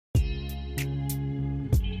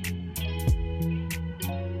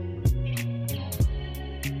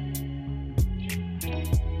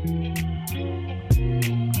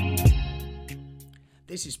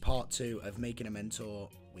This is part 2 of Making a Mentor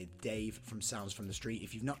with Dave from Sounds from the Street.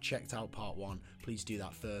 If you've not checked out part 1, please do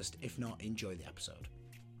that first. If not, enjoy the episode.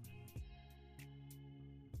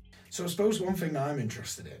 So I suppose one thing I'm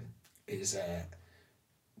interested in is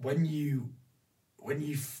when did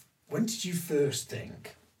you first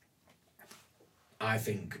think, I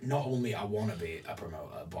think not only I want to be a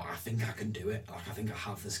promoter, but I think I can do it. Like, I think I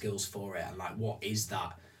have the skills for it. And like, what is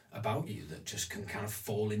that about you that just can kind of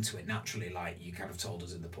fall into it naturally? Like you kind of told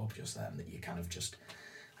us in the pub just then that you kind of just,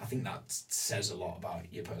 I think that says a lot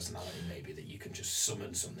about your personality, maybe, that you can just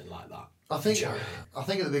summon something like that. I think at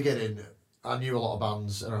the beginning I knew a lot of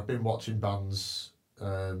bands and I've been watching bands.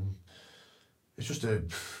 It's just I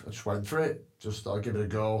just went for it. Just thought I'd give it a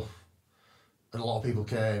go, and a lot of people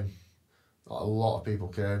came.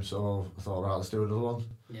 So I thought, right, let's do another one.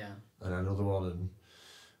 Yeah. And another one, and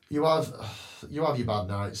you have your bad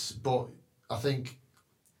nights, but I think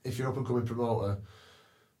if you're up and coming promoter,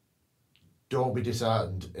 don't be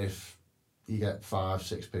disheartened if you get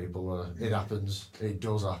 5-6 people. It happens. It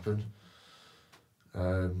does happen.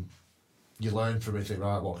 You learn from it. Think,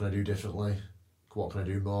 right, what can I do differently? What can I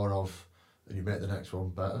do more of? And you make the next one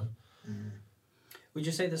better. Mm. Would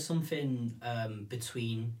you say there's something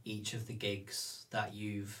between each of the gigs that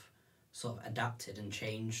you've sort of adapted and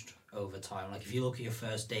changed over time? Like, if you look at your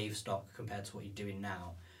first Dave stock compared to what you're doing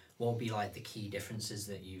now, what would be like the key differences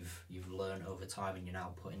that you've learned over time and you're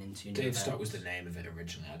now putting into your new Dave Stock events? was the name of it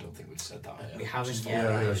originally. I don't think we've said that here. We haven't Just yet.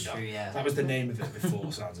 yeah, That's true, yeah. That was the name of it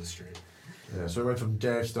before Sounds of the Street. Yeah, so we went from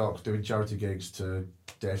Dave Stock doing charity gigs to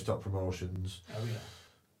Dave Stock Promotions. Oh yeah.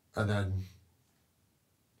 And then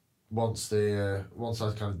once I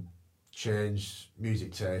kind of changed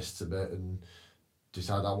music tastes a bit and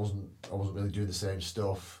decided I wasn't really doing the same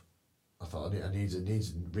stuff, I thought it needs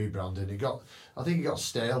rebranding. I think it got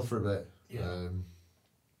stale for a bit. Yeah.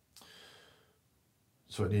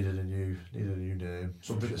 So it needed a new name,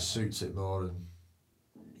 something that suits it more. And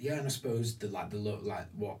Yeah, and I suppose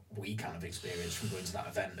what we kind of experienced from going to that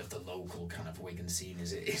event of the local kind of Wigan scene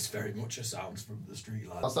is very much a Sounds from the Street.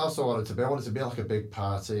 Like. that's what I wanted it to be. I wanted it to be like a big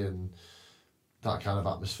party and that kind of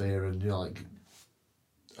atmosphere, and did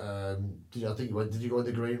you go in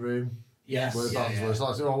the green room? Yes. Where the bands were. It's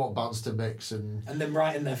like, I want bands to mix and them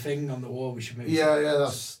writing their thing on the wall. We should maybe. Yeah,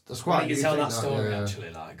 that's quite. You can tell that story yeah.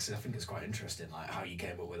 actually, like, cause I think it's quite interesting, like how you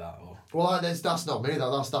came up with that. Or Well, that's not me.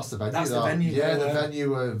 That's the venue. That's the venue. Yeah, the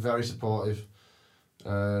venue were very supportive.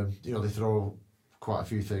 They throw quite a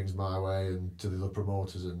few things my way and to the other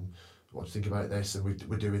promoters and what do you think about this, and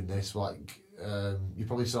we're doing this. Like you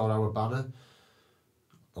probably saw our banner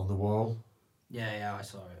on the wall. Yeah, I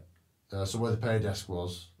saw it. So where the pay desk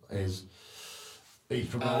is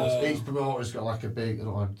each promoter's got like a big,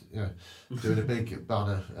 doing a big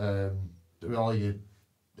banner with all your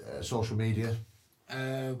social media.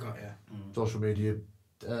 Oh, got ya. Social media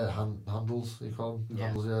handles, you call them?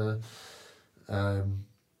 Yeah. Handles,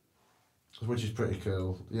 which is pretty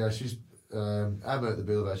cool. Yeah, she's Emma at the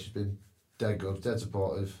Bill she's been dead good, dead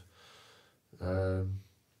supportive.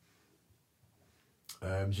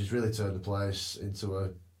 She's really turned the place into a,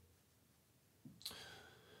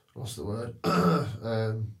 what's the word?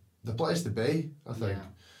 The place to be, I think. Yeah.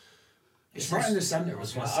 It's right in the centre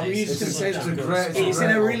as well. I I mean, you it's just going to say that. It's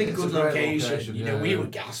in a really it's good a great location. You know, yeah. we were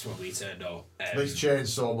gassed when we turned up. It's changed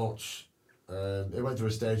so much. It went through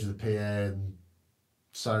a stage of the PA and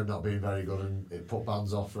sound not being very good, and it put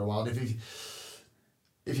bands off for a while. And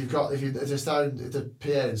if the PA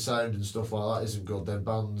and sound and stuff like that isn't good, then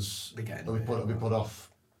bands will be put off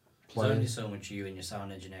There's playing. only so much you and your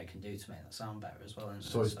sound engineer can do to make that sound better as well, isn't it?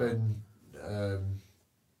 So it's been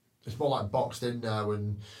it's more like boxed in now,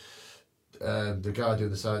 and the guy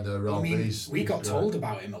doing the sound there, Rob, we got told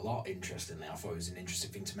about him a lot, interestingly. I thought it was an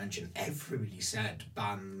interesting thing to mention. Everybody said,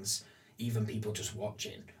 bands, even people just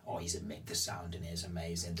watching, the sound in here is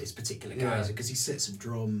amazing. This particular guy, because he sits and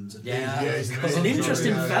drums. And he's an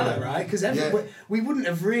interesting fella, yeah. right? Because we wouldn't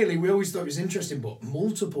have really, we always thought it was interesting, but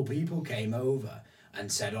multiple people came over and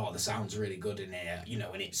said, the sound's really good in here,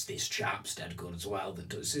 and it's this chap's dead good as well that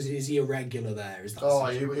does. Is he a regular there? Is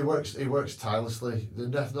that he works tirelessly.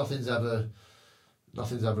 Nothing's ever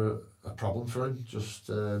a problem for him. Just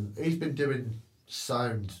he's been doing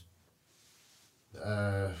sound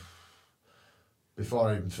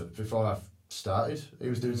before I started. He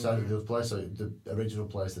was doing sound at the other place, the original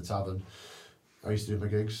place, the Tavern. I used to do my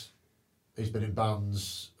gigs. He's been in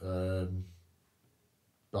bands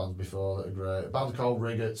before that are great. A band called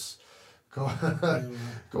Riggets. Go and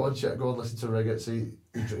listen to Riggets. He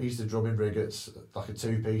used to drum in Riggets, like a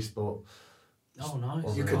 2-piece, but Oh,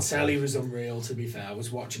 nice. you could tell he was unreal, to be fair. I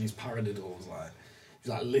was watching his paradiddles, like, was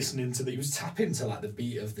like listening to he was tapping to like the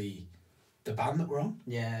beat of the band that we're on.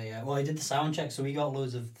 Yeah. Well, he did the sound check, so we got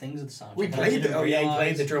loads of things at the sound check. We played it. Oh yeah, he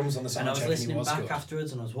played the drums on the sound check. check. And I was listening was back good.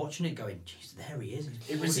 afterwards, and I was watching it, going, "Jeez, there he is."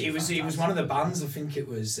 It was one of the bands. I think it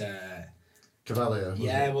was. Cavalier.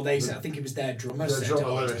 Yeah, well, I think it was their drummer. The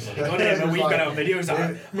drummer. We've got our videos.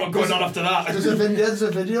 I'm not going on after that. There's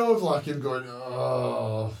a video of like him going,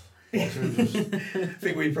 oh. I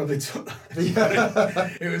think we probably took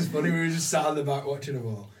that. It was funny. We were just sat on the back watching them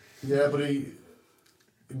all. Yeah, but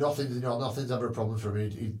nothing's ever a problem for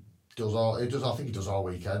him. He does all. I think he does all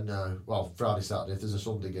weekend now. Well, Friday, Saturday. If there's a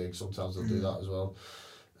Sunday gig, sometimes they'll do that as well.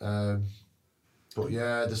 But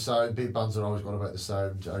yeah, the sound. Big bands are always going about the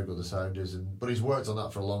sound, how good the sound is, but he's worked on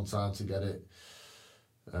that for a long time to get it.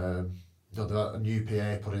 They had a new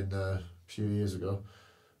PA put in there a few years ago,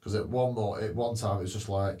 because at one time it was just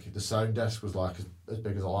like the sound desk was like as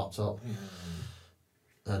big as a laptop,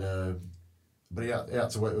 and but he had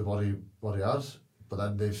to work with what he had. But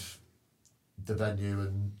then the venue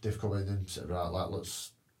and they've come in and said, right, like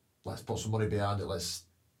let's put some money behind it. Let's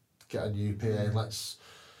get a new PA and let's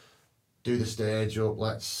do the stage up.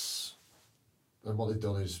 And what they've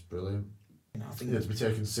done is brilliant. I think to be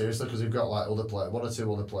taken seriously, because they've got like one or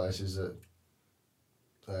two other places that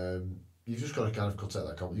you've just got to kind of cut out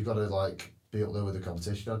that you've got to like be up there with the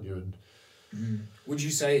competition, haven't you? And would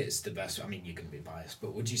you say it's the best? I mean, you're going to be biased,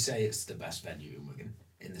 but would you say it's the best venue in Wigan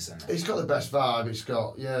in the centre? It's got the best vibe. It's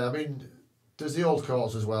got I mean, there's the Old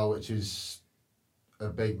Courts as well, which is a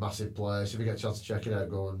big, massive place. If you get a chance to check it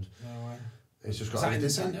out, go and. No way. It's just got. Is that in the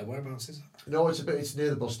centre? Whereabouts is that? No, it's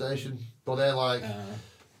near the bus station, but they're like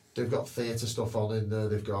they've got theatre stuff on in there.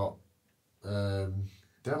 They've got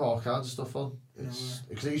they have all kinds of stuff on. It's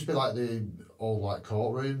because it used to be like the old like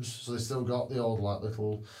courtrooms, so they still got the old like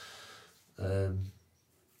little. Where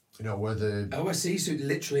the I see. So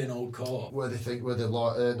literally an old court. Where the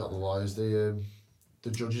not the lawyers, the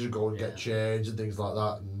judges would go and get changed and things like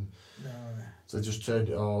that, and so they just turned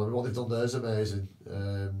it all. I mean, what they've done there is amazing.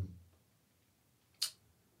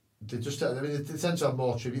 They tend to have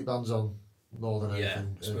more tribute bands on more than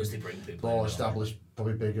anything. I suppose they bring people more established,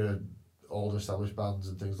 probably bigger, older established bands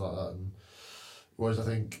and things like that. And whereas I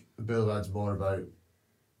think the Boulevard's more about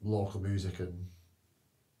local music and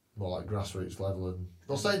more like grassroots level. And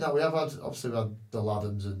well, saying that, we had the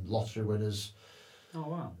Lathams and lottery winners.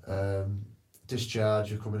 Oh wow!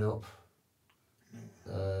 Discharge are coming up.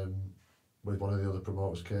 With one of the other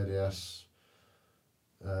promoters, KDS.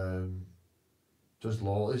 There's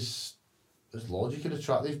loads you can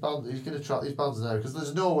attract these bands. You can attract these bands now, because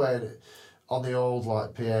there's no way on the old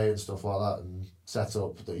like PA and stuff like that and set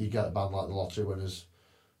up that you get a band like the Lottery Winners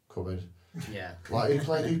coming. Yeah. Like who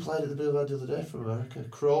played at the Boulevard the other day from America?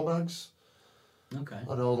 Cro-Mags. Okay.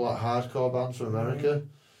 An old like hardcore band from America.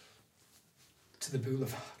 To the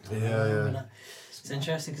Boulevard. Yeah. It's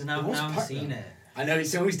interesting because now I've seen it. I know,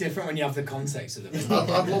 it's always different when you have the context of it.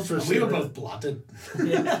 I'd love to see. We were both blooded.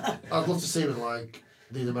 Yeah. I'd love to see when like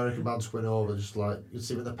these American bands win over, just like you'd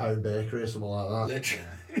see them in the Pound Bakery or something like that. Literally.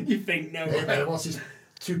 You think no. Hey man, what's his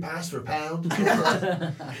 £2 for a pound?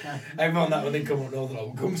 Everyone that when they come up north,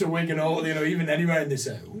 like, come to Wigan or even anywhere in this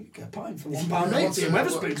area, you get a pint for £1.80 in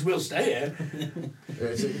Wetherspoons, we'll stay here.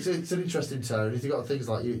 It's an interesting town. If you've got things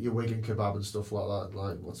like your Wigan kebab and stuff like that,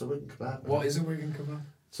 like what's a Wigan kebab? What is a Wigan kebab?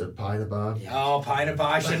 It's a pint of bar. Yeah. Oh, pint of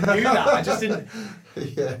bar. I should have knew that. I just didn't.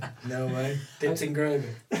 Yeah. No way. Dipped in gravy.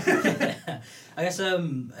 I guess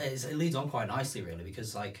it leads on quite nicely, really,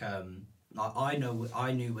 because I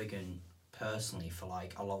knew Wigan personally for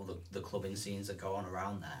like a lot of the clubbing scenes that go on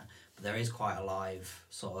around there, but there is quite a live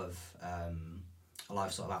sort of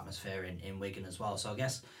atmosphere in Wigan as well. So I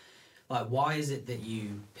guess, like, why is it that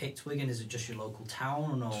you picked Wigan? Is it just your local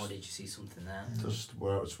town, or did you see something there? Just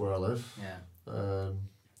where I live. Yeah.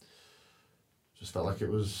 Just felt like it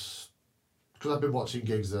was, because I've been watching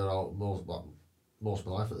gigs there most of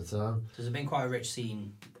my life at the time. So there's been quite a rich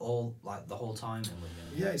scene the whole time in Wigan.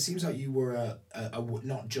 Yeah, it seems like you were a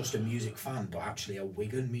not just a music fan, but actually a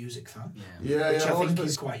Wigan music fan. Yeah. Which I think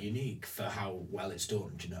is quite unique for how well it's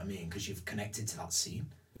done. Do you know what I mean? Because you've connected to that scene.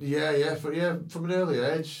 Yeah. From an early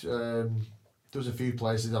age, there was a few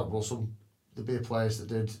places there'd be a place that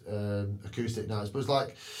did acoustic nights, but it's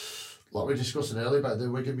like we were discussing earlier about the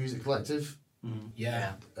Wigan Music Collective.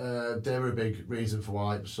 Yeah. They were a big reason for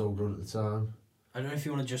why it was so good at the time. I don't know if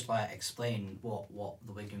you want to just explain what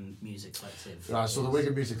the Wigan Music Collective Right, is. so the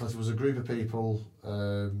Wigan Music Collective was a group of people,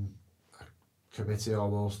 a committee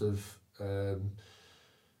almost of, all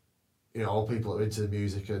people that are into the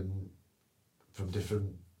music and from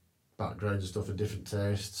different backgrounds and stuff and different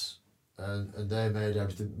tastes, and they made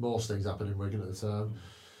most things happen in Wigan at the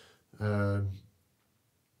time.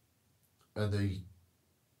 and they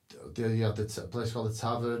had the place called the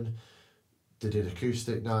Tavern. They did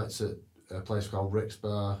acoustic nights at a place called Rick's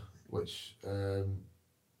Bar, which I'm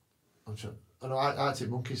trying. I know Arctic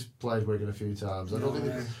Monkeys played Wigan a few times. I don't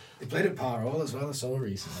think they played at Par Hall as well. I saw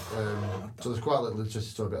recently. So there's quite a little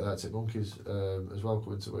just to talk about the Arctic Monkeys as well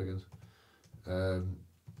coming to Wigan.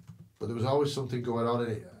 But there was always something going on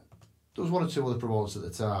in it. There was one or two other promoters at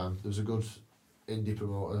the time. There was a good indie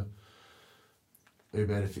promoter who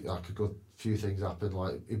made a good few things happen.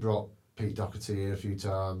 Like he brought Pete Doherty here a few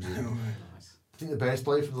times. And Nice. I think the bass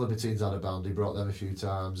player from the Libertines had a band. He brought them a few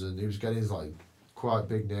times, and he was getting like quite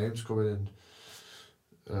big names coming in.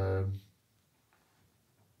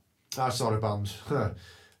 I saw a band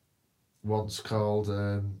once called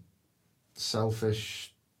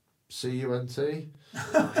Selfish CUNT.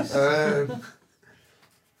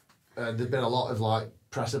 And there'd been a lot of like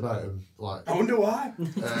press about him. Like I wonder why.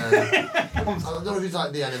 I don't know if he's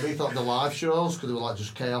like the enemy, thought the live shows because they were like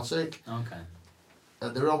just chaotic. Okay.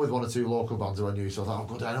 And they were on with one or two local bands who I knew, so I thought I'll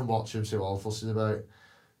go down and watch them, see what all fussing about.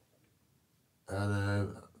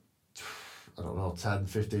 And I don't know, 10,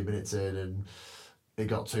 15 minutes in, and it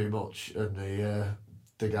got too much, and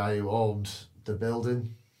the guy who owned the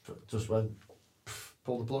building just went,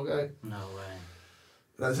 pulled the plug out. No way.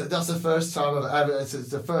 That's the first time I've ever, it's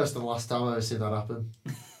the first and last time I've ever seen that happen.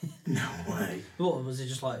 No way. What was it?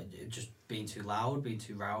 Just like being too loud, being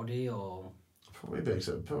too rowdy, or Probably a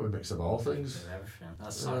mix of all things. everything?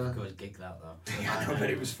 That's such a good gig, that though. Yeah, I bet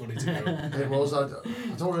it was funny to go. It was. I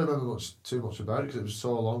don't remember too much about it because it was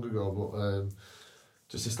so long ago. But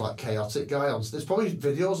just this like chaotic guy on. There's probably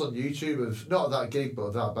videos on YouTube of not of that gig, but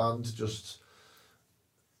of that band. Just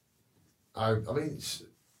I mean,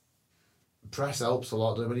 press helps a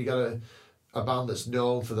lot. When you get a band that's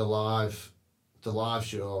known for the live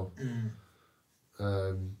show.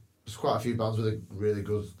 There's quite a few bands with a really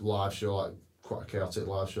good live show, like quite a chaotic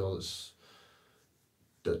live show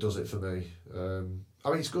that does it for me. I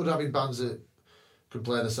mean, it's good having bands that can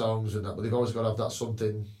play the songs and that, but they've always got to have that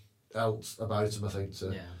something else about them, I think.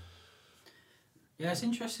 Yeah, it's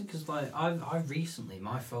interesting because like I've recently,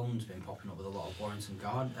 my phone's been popping up with a lot of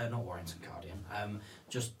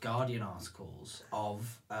just Guardian articles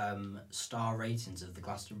of star ratings of the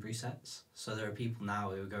Glastonbury sets. So there are people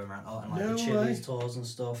now who are going around and like the Chili's tours and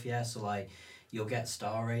stuff. Yeah, so like you'll get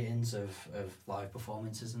star ratings of live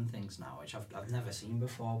performances and things now, which I've never seen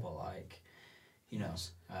before. But like, you know,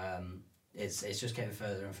 it's just getting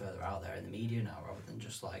further and further out there in the media now, rather than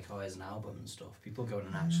just like, oh, here's an album and stuff. People going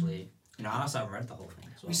and actually. You know, I also haven't read the whole thing.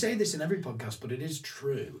 So. We say this in every podcast, but it is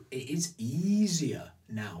true. It is easier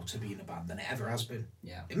now to be in a band than it ever has been.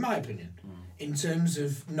 Yeah. In my opinion. In terms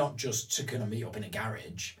of not just to kind of meet up in a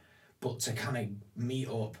garage, but to kind of meet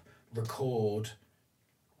up, record,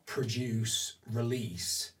 produce,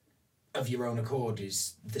 release of your own accord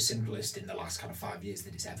is the simplest in the last kind of 5 years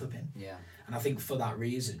that it's ever been. Yeah. And I think for that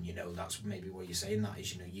reason, you know, that's maybe what you're saying, that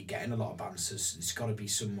is, you know, you're getting a lot of bands, so it's got to be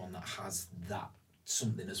someone that has that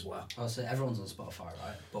something as well. Oh, so everyone's on Spotify,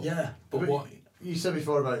 right? But yeah, but what you said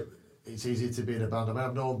before about it's easy to be in a band. I mean,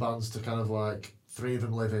 I've known bands to kind of like 3 of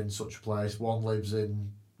them live in such a place, one lives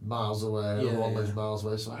in miles away, and one lives miles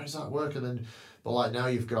away. So how does that work? And then, but like now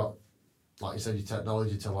you've got, like you said, your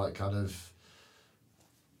technology to like kind of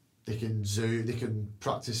they can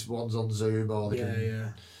practice ones on Zoom, or they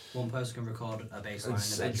can. One person can record a bass line in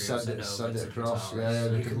the bedroom, send it across. Yeah,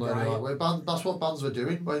 they can learn that way. That's what bands were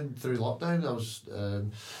doing when through lockdown. I was, I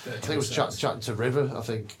think I was chatting to River, I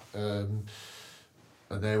think, and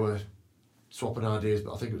they were swapping ideas.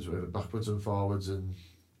 But I think it was River backwards and forwards, and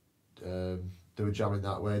they were jamming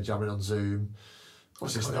that way, jamming on Zoom. It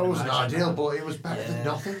wasn't ideal, but it was better than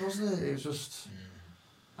nothing, wasn't it? It was just.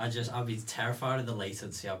 I'd be terrified of the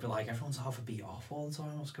latency. I'd be like, everyone's half a beat off all the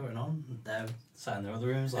time. What's going on? They're sat in their other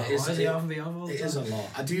rooms like, why is he half a beat off all the time? It is a lot.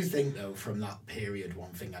 I do think though, from that period, one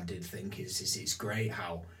thing I did think is it's great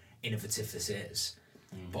how innovative this is,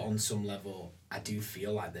 but on some level, I do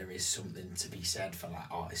feel like there is something to be said for like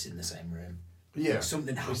artists in the same room. Yeah, like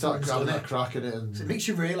something happens. Start grabbing that crack in it, and so it makes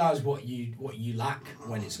you realise what you lack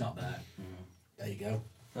when it's not there. There you go.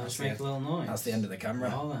 Let's make a little noise. That's the end of the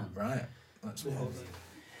camera. Oh, then. Right. Let's move.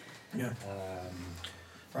 Yeah.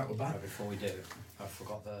 Right, we're back. Before we do, I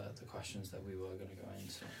forgot the questions that we were going to go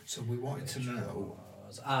into. So we wanted to know.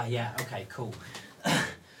 Okay, cool.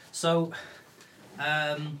 So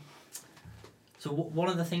one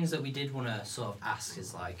of the things that we did want to sort of ask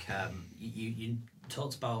is like, you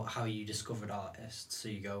talked about how you discovered artists, so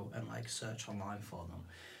you go and like search online for them.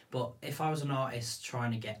 But if I was an artist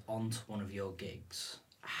trying to get onto one of your gigs,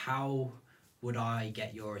 how would I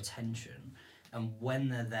get your attention? And when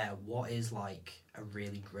they're there, what is like a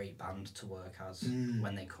really great band to work as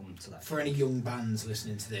when they come to that. For any young bands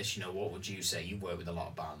listening to this, you know, what would you say? You've worked with a lot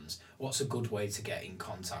of bands. What's a good way to get in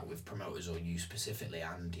contact with promoters or you specifically,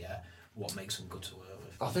 and what makes them good to work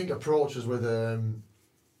with? I think approach us with a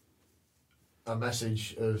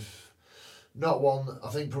message of not one. I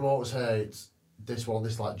think promoters hate this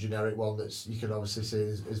like generic one that's you can obviously see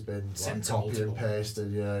has been like copy and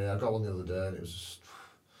pasted. Yeah. I got one the other day and it was just.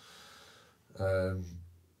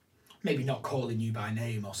 Maybe not calling you by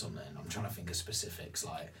name or something. I'm trying to think of specifics.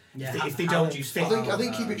 Like, if they how don't, you fit, I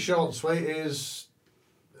think keep it short and sweet is,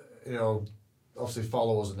 you know, obviously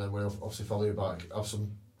follow us and then we'll obviously follow you back. Have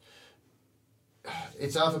some.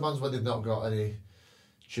 It's hard for bands when they've not got any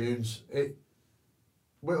tunes.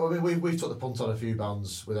 We've took the punt on a few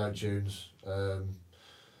bands without tunes,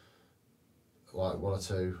 like one or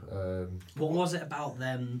two. What was it about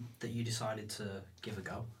them that you decided to give a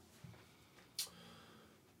go?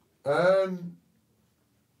 I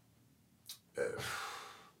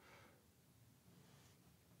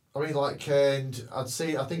mean, like Kane, I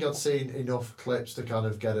think I'd seen enough clips to kind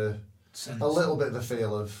of get a little bit of a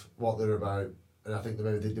feel of what they're about, and I think that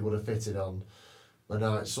maybe they would have fitted on my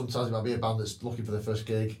nights. Sometimes it might be a band that's looking for their first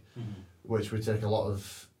gig, which we take a lot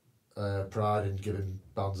of pride in giving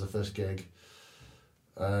bands the first gig,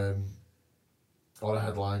 or a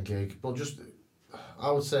headline gig. But just,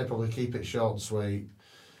 I would say probably keep it short and sweet.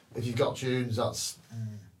 If you've got tunes, that's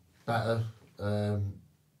better.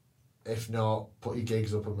 If not, put your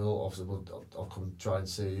gigs up and I'll come and try and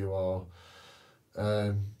see you. Or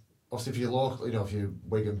obviously, if you're local, you know, if you're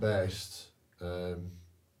Wigan based, we'll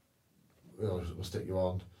stick you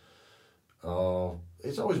on. Or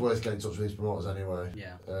it's always worth getting in touch with these promoters anyway.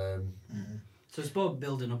 Yeah. So it's about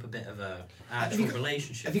building up a bit of a actual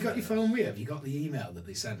relationship. Have you got your phone with you? Have you got the email that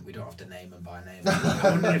they sent? We don't have to name them by name. I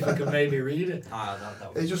wonder if we could maybe read it.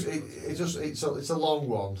 That It's a long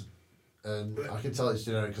one, and I can tell it's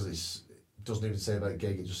generic because it doesn't even say about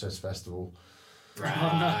gig. It just says festival.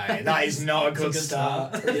 Right, that is not a good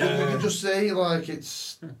start. Yeah, you can just say like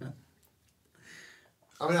it's.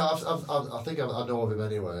 I mean, I think I know of him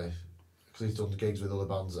anyway, because he's done gigs with other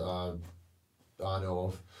bands that I know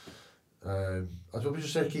of. I'd probably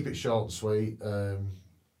just say keep it short and sweet.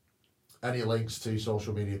 Any links to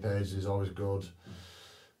social media pages is always good.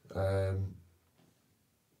 You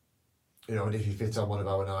know, and if you fit on one of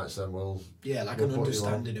our nights, then we'll an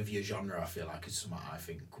understanding of your genre. I feel like is something I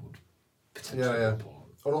think would potentially be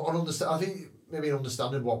important. I think maybe an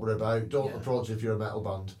understanding what we're about. Don't approach if you're a metal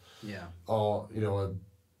band. Yeah. Or you know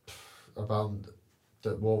a band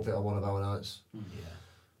that won't fit on one of our nights.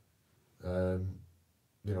 Yeah.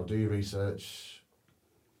 You know, do your research.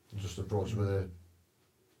 Just approach with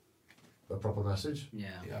a proper message.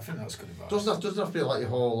 Yeah, I think that's good advice. Doesn't have to be like your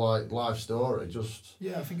whole like life story. Just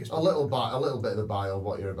I think it's a little bit of a bio of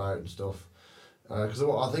what you're about and stuff. Because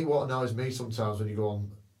I think what annoys me sometimes when you go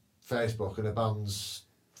on Facebook and a band's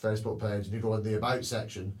Facebook page and you go in the about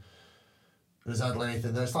section, and there's hardly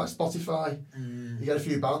anything there. It's like Spotify. You get a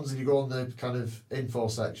few bands and you go on the kind of info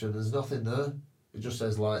section. There's nothing there. It just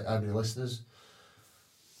says like how many listeners.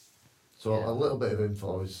 So a little bit of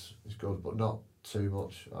info is good, but not too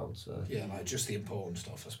much, I would say. Yeah, like just the important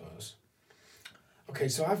stuff, I suppose. Okay,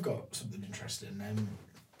 so I've got something interesting.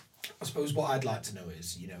 I suppose what I'd like to know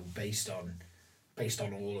is, you know, based on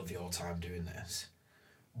all of your time doing this,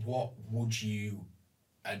 what would you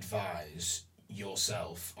advise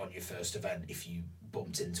yourself on your first event if you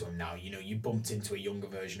bumped into them now? You know, you bumped into a younger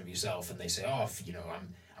version of yourself, and they say, "Oh, you know,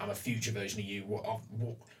 I'm a future version of you."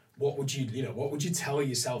 What would you tell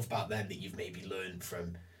yourself back then that you've maybe learned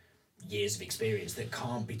from years of experience that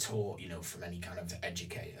can't be taught, you know, from any kind of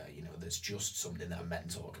educator, you know, that's just something that a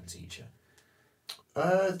mentor can teach you?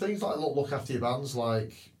 Things like look after your bands,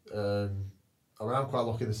 like I mean, I'm quite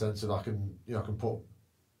lucky in the sense of I can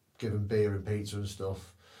give them beer and pizza and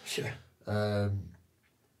stuff. Yeah.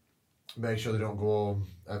 Make sure they don't go home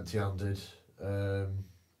empty-handed.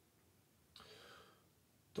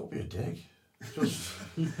 Don't be a dick.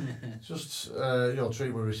 Just you know,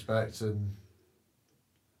 treat with respect, and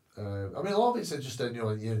I mean, a lot of it's just in, you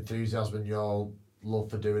know, your enthusiasm and your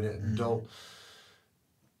love for doing it, and don't,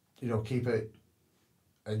 you know, keep it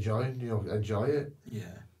enjoy it. Yeah.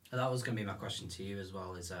 And that was going to be my question to you as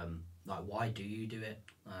well, is like, why do you do it?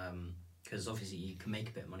 Because obviously you can make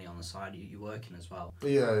a bit of money on the side, you're working as well.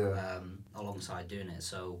 Yeah. Alongside doing it.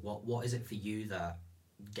 So what is it for you that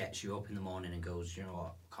gets you up in the morning and goes, you know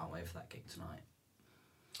what, can't wait for that gig tonight?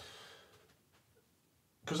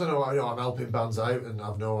 Because I know I'm helping bands out, and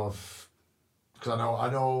I've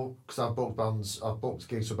booked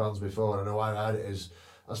gigs for bands before, and I know how hard it is,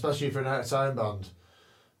 especially for an out of town band.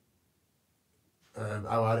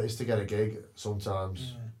 how hard it is to get a gig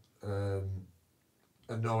sometimes. And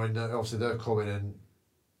knowing that obviously they're coming in,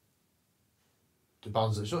 the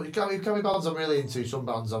bands that so it can be bands I'm really into, some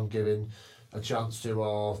bands I'm giving a chance to,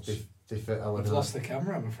 or they fit our. We've lost the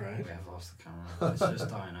camera, I'm afraid. We have lost the camera. It's just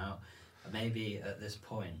dying out. Maybe at this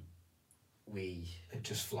point, it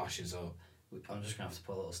just flashes up. I'm just gonna have to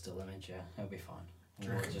put a little still image. Yeah, it'll be fine. Do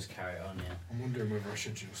you We'll reckon? just carry it on. Yeah. I'm wondering whether I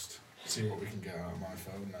should just see what we can get out of my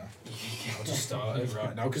phone now. I'll just start it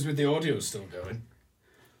right now because with the audio still going.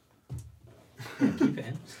 Keep it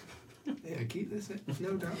in. Yeah, keep this in,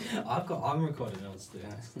 no doubt. I'm recording notes too.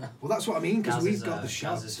 Well, that's what I mean because we've got the Gaz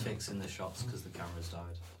shots. is fixing the shots because the camera's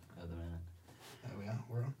died at the minute. There we are.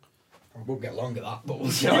 We're on. I won't get long at that, but we'll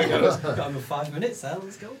see how it goes. Got another 5 minutes there.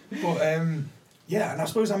 Let's go. But yeah, and I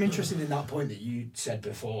suppose I'm interested in that point that you said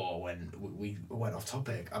before when we went off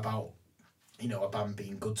topic about, you know, a band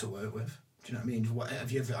being good to work with. Do you know what I mean? What,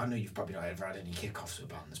 have you ever? I know you've probably not ever had any kick-offs with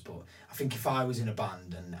bands, but I think if I was in a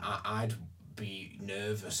band and I'd be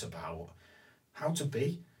nervous about how to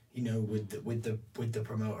be, you know, with the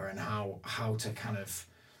promoter and how to kind of,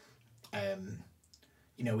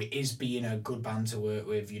 you know, it is being a good band to work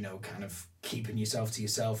with, you know, kind of keeping yourself to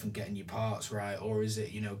yourself and getting your parts right, or is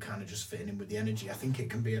it, you know, kind of just fitting in with the energy? I think it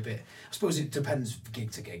can be a bit, I suppose it depends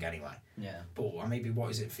gig to gig anyway. Yeah. But maybe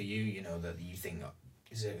what is it for you, you know, that you think,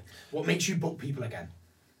 is it, what makes you book people again?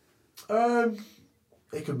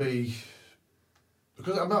 It can be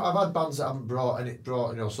because I've had bands that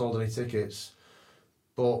haven't sold any tickets,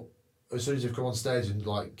 but as soon as they've come on stage and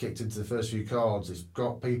like kicked into the first few chords, it's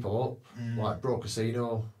got people up. Like Bro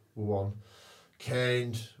Casino were one,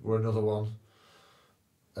 Caned were another one.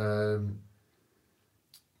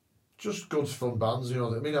 Just good fun bands, you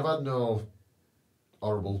know. I mean, I've had no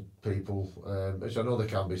horrible people, which I know there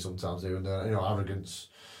can be sometimes here and there, you know, arrogance.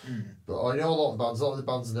 But I know a lot of the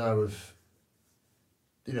bands now have,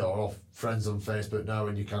 you know, are all friends on Facebook now,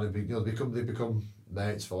 and you kind of they become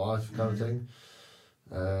mates for life kind of thing.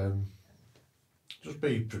 Just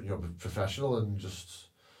be professional and just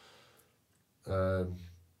you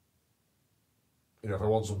know, if I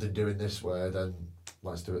want something doing this way, then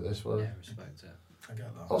let's do it this way. Yeah, respect it. I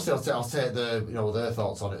get that. Obviously, I'll take their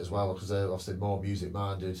thoughts on it as well, because they're obviously more music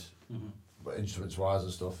minded, but instruments wise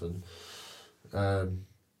and stuff. And well,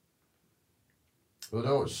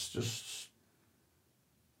 no, it's just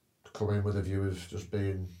come in with a view of just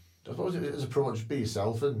being. I suppose it is a promoter, just be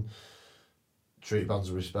yourself and treat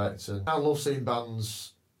bands with respect. And I love seeing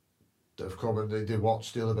bands that have come and they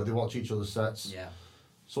watch each other's sets. Yeah.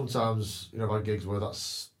 Sometimes, you know, I've had gigs where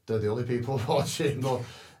they're the only people watching, but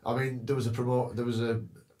I mean, there was a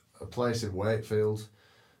place in Wakefield.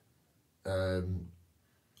 I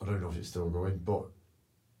don't know if it's still going, but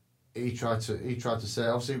he tried to say,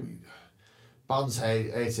 obviously bands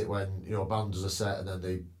hate it when, you know, a band does a set and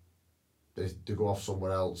then they go off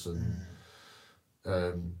somewhere else, and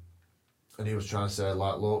he was trying to say,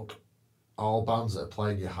 like, look, all bands that are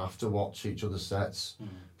playing, you have to watch each other's sets,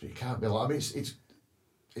 but you can't be like, I mean,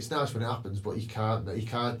 it's nice when it happens, but you can't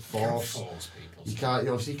force people. You can't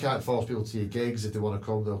force people to your gigs. If they want to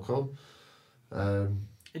come, they'll come.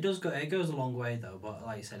 It goes a long way though, but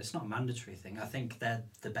like you said, it's not a mandatory thing. I think they're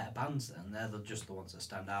the better bands then. They're just the ones that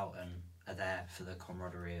stand out and are there for the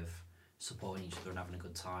camaraderie of supporting each other and having a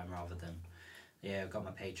good time, rather than, yeah, I've got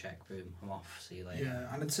my paycheck, boom, I'm off, see you later.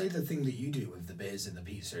 Yeah, and I'd say the thing that you do with the beers and the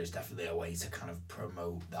pizza is definitely a way to kind of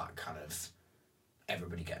promote that kind of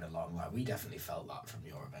everybody getting along. Like, we definitely felt that from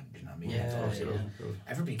your event, do you know what I mean? Yeah.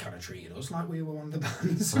 Everybody kind of treated us like we were one of the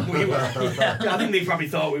bands. We were. I think they probably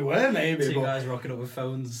thought we were, maybe. Two guys rocking up with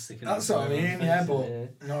phones. That's what I mean, yeah,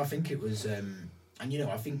 but no, I think it was, and you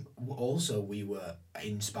know, I think also we were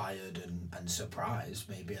inspired and surprised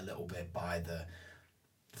maybe a little bit by the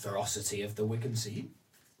ferocity of the Wigan scene.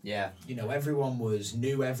 Yeah. You know, everyone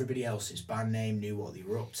knew everybody else's band name, knew what they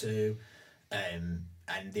were up to, and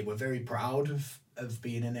they were very proud of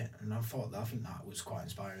being in it, and I think that was quite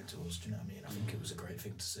inspiring to us, do you know what I mean? I think it was a great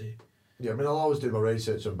thing to see. Yeah, I mean, I'll always do my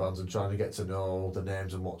research on bands and trying to get to know the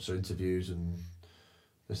names and watch their interviews and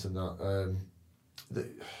this and that.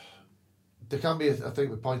 There can be, I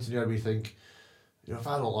think, the point in here where you think, you know, if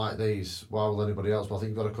I don't like these, why will anybody else? But I think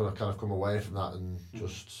you've got to kind of come away from that and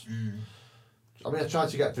just... I mean, I try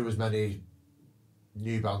to get through as many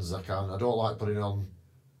new bands as I can. I don't like putting on,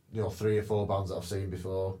 you know, 3 or 4 bands that I've seen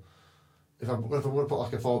before. If I'm going to put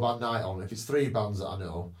like a 4-band night on, if it's 3 bands that I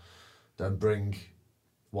know, then bring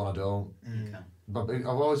one I don't. Okay. But I've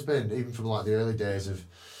always been, even from like the early days, of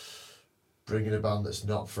bringing a band that's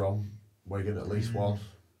not from Wigan, at least one.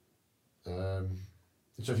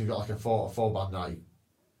 So if you've got like a 4-band night,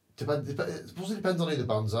 it depends on who the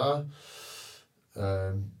bands are.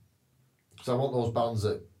 Because I want those bands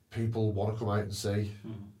that people want to come out and see.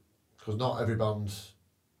 Because not every band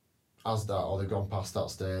has that, or they've gone past that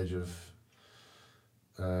stage of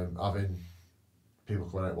having people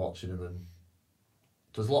coming out watching them. And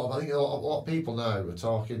there's I think a lot of people now are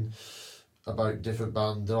talking about different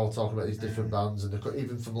bands. They're all talking about these different bands, and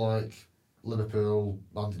even from like Liverpool,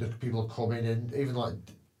 people are coming in, even like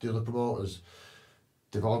the other promoters.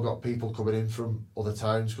 They've all got people coming in from other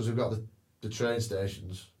towns, because we've got the train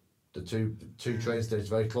stations, the two train stations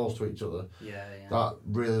very close to each other. Yeah. That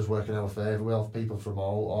really is working in our favour. We have people from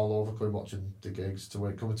all over coming watching the gigs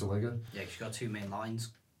coming to Wigan. Yeah, because you've got two main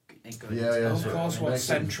lines. Yeah. Of So course, what's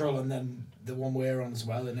Central, and then the one we're on as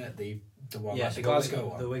well, isn't it? The one like the Glasgow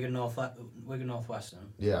one. The Wigan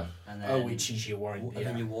Northwestern. Yeah. And then, which is your Warren. And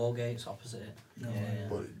then your Wargate's opposite it. No,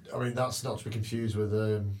 But I mean, that's not to be confused with.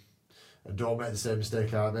 And don't make the same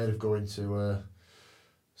mistake I made of going to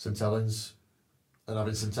St Helens and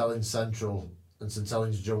having St Helens Central and St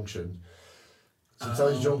Helens Junction. St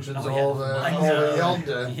Helens Junction's over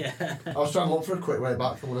yonder. Yeah. I was trying to look for a quick way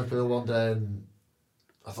back from Liverpool one day, and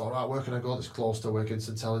I thought, right, where can I go that's close to Wigan?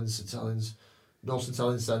 St Helens, no St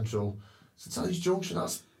Helens Central. St Helens Junction,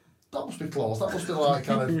 that must be close. That must be like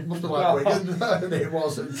Wigan. And it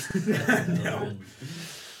wasn't. No.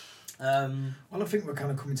 Well, I think we're kind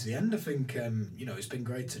of coming to the end. I think, it's been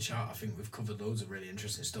great to chat. I think we've covered loads of really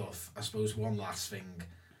interesting stuff. I suppose one last thing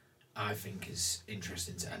I think is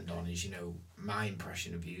interesting to end on is, my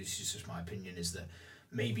impression of you, this is just my opinion, is that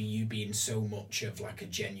maybe you being so much of like a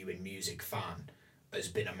genuine music fan has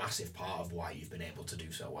been a massive part of why you've been able to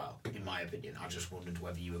do so well, in my opinion. I just wondered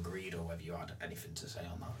whether you agreed or whether you had anything to say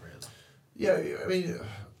on that, really. Yeah, I mean,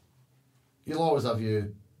 you'll always have your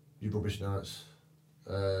rubbish nights.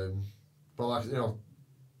 But like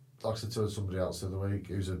I said to somebody else the other week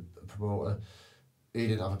who's a promoter, he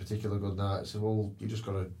didn't have a particular good night. So well, you just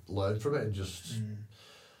got to learn from it and just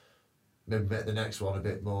maybe make the next one a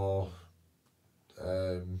bit more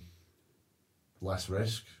less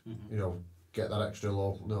risk. Get that extra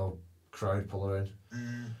local crowd puller in.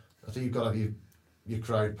 I think you've got to have your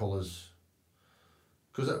crowd pullers.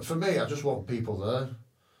 Because for me, I just want people there.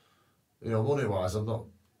 Money wise, I'm not.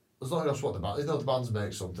 As long as I just want the band, the bands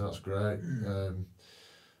make something, that's great.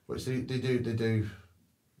 Which they do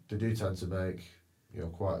tend to make,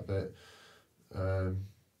 quite a bit.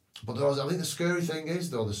 But I think the scary thing is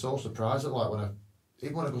though, they're so surprised at like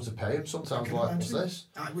when I go to pay them sometimes, like, what's this?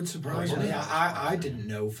 That would surprise me. I didn't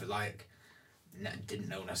know didn't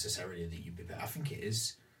know necessarily that you'd be paid. I think it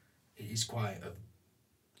is quite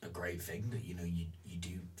a great thing that you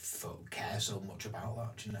do care so much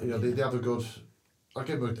about that. They have a good. I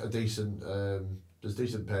give them a decent, there's a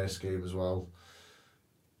decent pay scheme as well,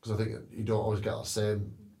 because I think you don't always get that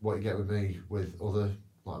same what you get with me with other,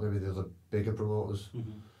 like maybe the other bigger promoters.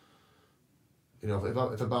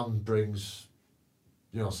 If a band brings,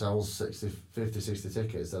 sells 50, 60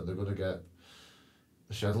 tickets, then they're going to get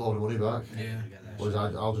a shed load of money back. Yeah. Whereas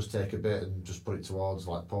I'll just take a bit and just put it towards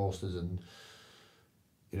like posters and,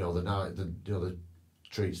 the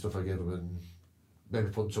treat stuff I give them, and maybe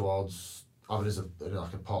put towards having as a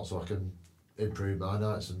pot so I can improve my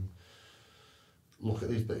nights and look at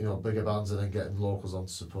these bigger bands and then getting locals on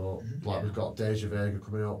to support. We've got Deja Vega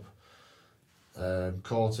coming up,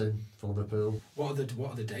 Courting from Liverpool. What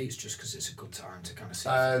are the dates? Just because it's a good time to kind of see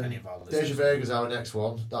any of our listeners. Deja Vega's our next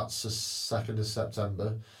one. That's the 2nd of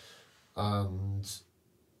September, and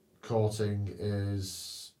Courting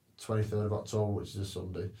is 23rd of October, which is a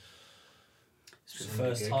Sunday. It's the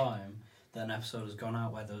first time that an episode has gone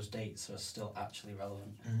out where those dates are still actually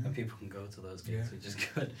relevant and people can go to those gigs, which is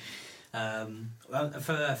good.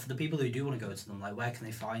 For the people who do want to go to them, like where can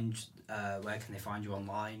they find you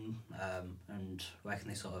online, and where can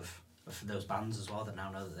they sort of, for those bands as well that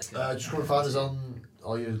now know that they can just come and find us on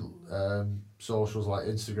all your socials like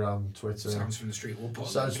Instagram, Twitter. Sounds from the Street. We'll put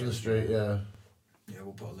Sounds from the Street, yeah. Yeah,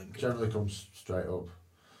 we'll put a link. Generally comes straight up.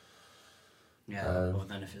 Yeah, other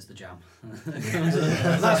than if it's the Jam.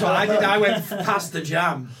 That's what I did. I went past the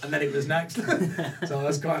Jam, and then it was next. So I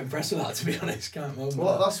was quite impressed with that, to be honest. Can't remember.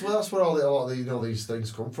 Well, that's where a lot of these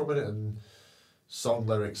things come from, innit? And song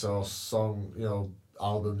lyrics or song,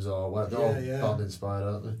 albums or whatever. They're all band inspired,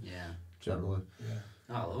 aren't they? Yeah. Generally. Yeah.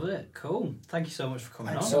 I love it. Cool. Thank you so much for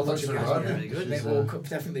coming on. So much for having me. Really good. Nick will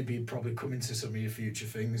definitely be probably coming to some of your future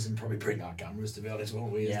things and probably bring our cameras, to be honest,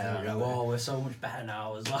 won't we? Yeah, well, we're so much better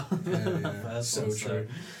now as well. Yeah. So true.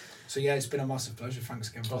 So yeah, it's been a massive pleasure. Thanks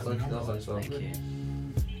again for coming on. Thanks for having me.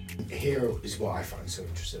 Here is what I find so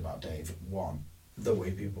interesting about Dave. One, the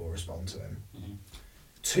way people respond to him.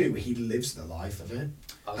 2, he lives the life of it.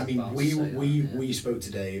 I mean, we spoke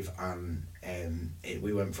to Dave and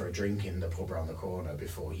we went for a drink in the pub around the corner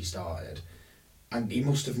before he started, and he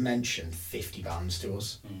must have mentioned 50 bands to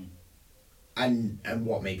us. And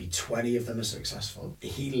what, maybe 20 of them are successful.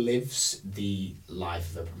 He lives the life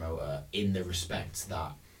of the promoter in the respect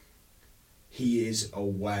that he is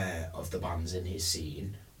aware of the bands in his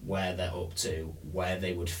scene, where they're up to, where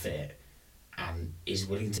they would fit, and is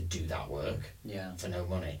willing to do that work for no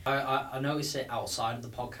money. I notice it outside of the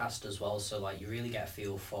podcast as well, so like you really get a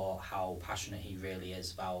feel for how passionate he really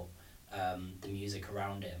is about the music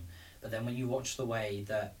around him. But then when you watch the way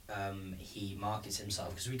that he markets himself,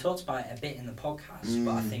 because we talked about it a bit in the podcast,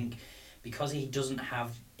 but I think because he doesn't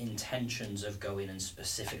have intentions of going and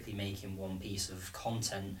specifically making one piece of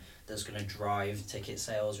content that's going to drive ticket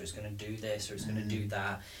sales, or it's going to do this, or it's going to do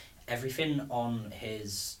that, everything on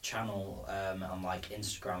his channel, on like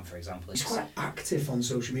Instagram, for example, he's quite active on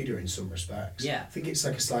social media in some respects. Yeah. I think it's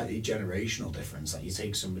like a slightly generational difference. Like you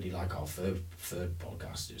take somebody like our third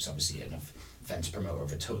podcast, who's obviously an events promoter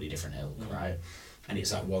of a totally different ilk, right? And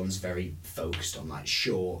it's like one's very focused on like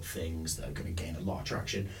short things that are going to gain a lot of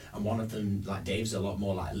traction, and one of them, like Dave's, a lot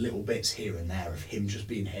more like little bits here and there of him just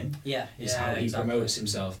being him. Is how he promotes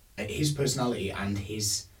himself. His personality and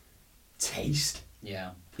his taste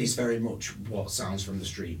is very much what Sounds from the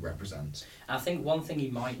Street represents. And I think one thing he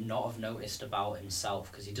might not have noticed about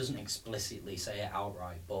himself, because he doesn't explicitly say it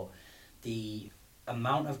outright, but the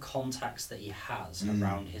amount of contacts that he has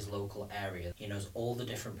around his local area. He knows all the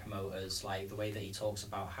different promoters, like the way that he talks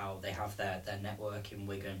about how they have their network in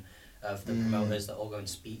Wigan of the promoters that all go and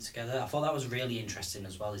speak together. I thought that was really interesting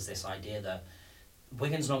as well, is this idea that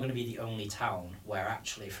Wigan's not going to be the only town where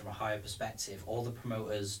actually, from a higher perspective, all the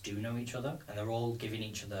promoters do know each other, and they're all giving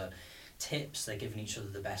each other tips, they're giving each other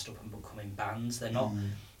the best up-and-coming bands. They're not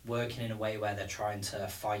working in a way where they're trying to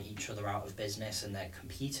fight each other out of business and they're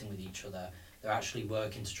competing with each other. They're actually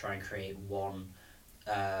working to try and create one...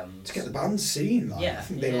 to get the bands seen. Like, I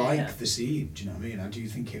think they like the scene, do you know what I mean? I do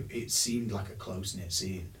think it seemed like a close-knit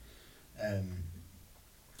scene.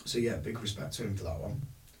 So yeah, big respect to him for that one.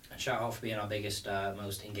 And shout out for being our biggest,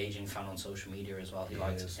 most engaging fan on social media as well. He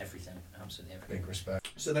likes everything, absolutely everything. Big respect.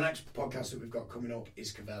 So the next podcast that we've got coming up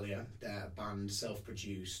is Cavalier. They're a band,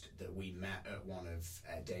 self-produced, that we met at one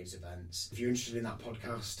of Dave's events. If you're interested in that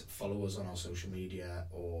podcast, follow us on our social media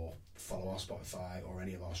or follow our Spotify or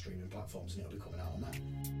any of our streaming platforms, and it'll be coming out on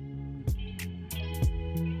there.